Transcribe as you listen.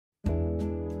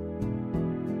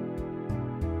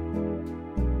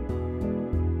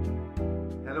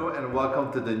and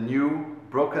welcome to the new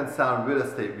Broken Sound Real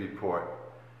Estate Report.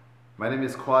 My name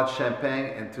is Claude Champagne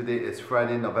and today is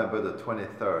Friday, November the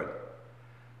 23rd.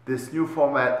 This new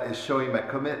format is showing my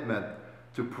commitment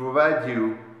to provide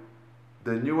you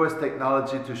the newest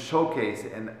technology to showcase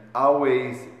and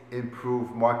always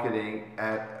improve marketing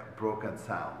at Broken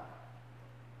Sound.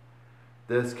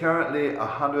 There's currently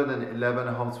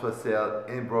 111 homes for sale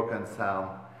in Broken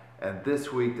Sound, and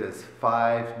this week there's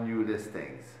 5 new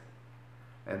listings,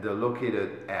 and they're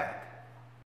located at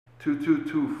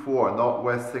 2224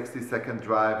 Northwest 62nd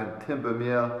Drive in Timber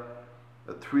Mill,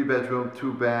 a 3-bedroom,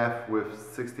 2-bath with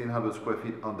 1,600 square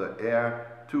feet under air,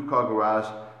 2-car garage,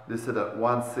 listed at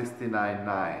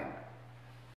 $169,900.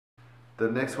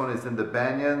 The next one is in the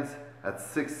Banyans at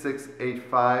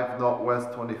 6685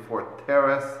 Northwest 24th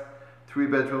Terrace,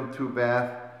 3-bedroom,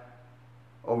 2-bath,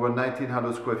 over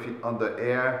 1,900 square feet under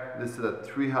air, listed at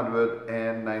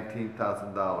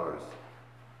 $319,000.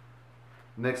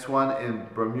 Next one in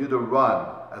Bermuda Run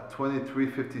at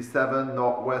 2357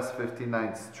 Northwest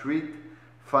 59th Street,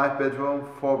 5-bedroom,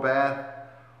 4-bath,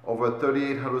 over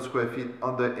 3,800 square feet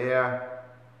under air,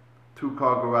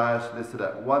 2-car garage, listed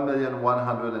at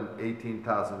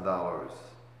 $1,118,000.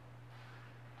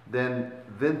 Then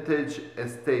Vintage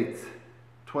Estates,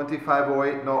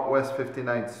 2508 Northwest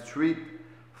 59th Street,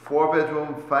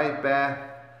 4-bedroom, 5-bath,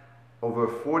 over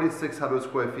 4,600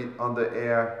 square feet under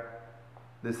air,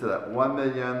 listed at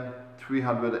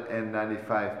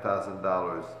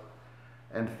 $1,395,000.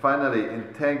 And finally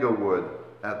in Tanglewood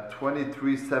at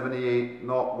 2378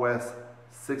 Northwest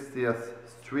 60th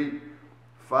Street,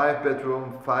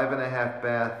 5-bedroom,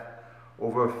 5.5-bath,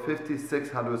 over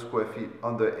 5,600 square feet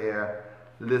under air,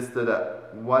 listed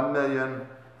at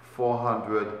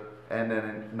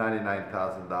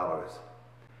 $1,499,000.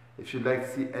 If you'd like to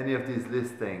see any of these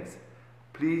listings,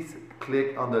 please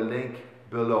click on the link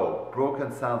below,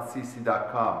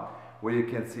 brokensoundcc.com, where you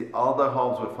can see all the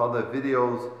homes with all the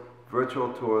videos,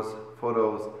 virtual tours,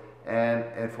 photos, and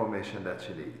information that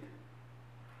you need.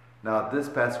 Now, this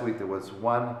past week there was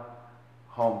one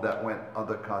home that went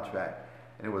under contract,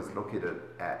 and it was located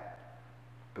at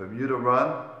Bermuda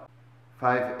Run,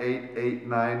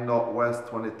 5889 Northwest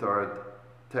 23rd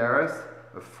Terrace,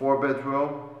 a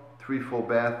 4-bedroom, 3 full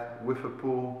bath with a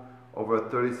pool, over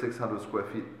 3,600 square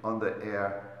feet under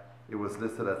air. It was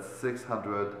listed at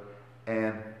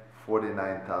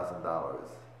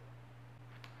 $649,000.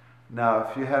 Now,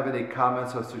 if you have any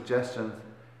comments or suggestions,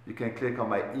 you can click on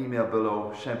my email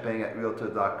below,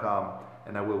 champagne@realtor.com,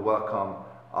 and I will welcome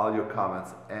all your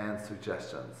comments and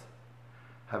suggestions.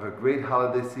 Have a great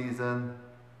holiday season.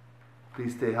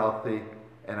 Please stay healthy,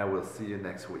 and I will see you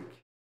next week.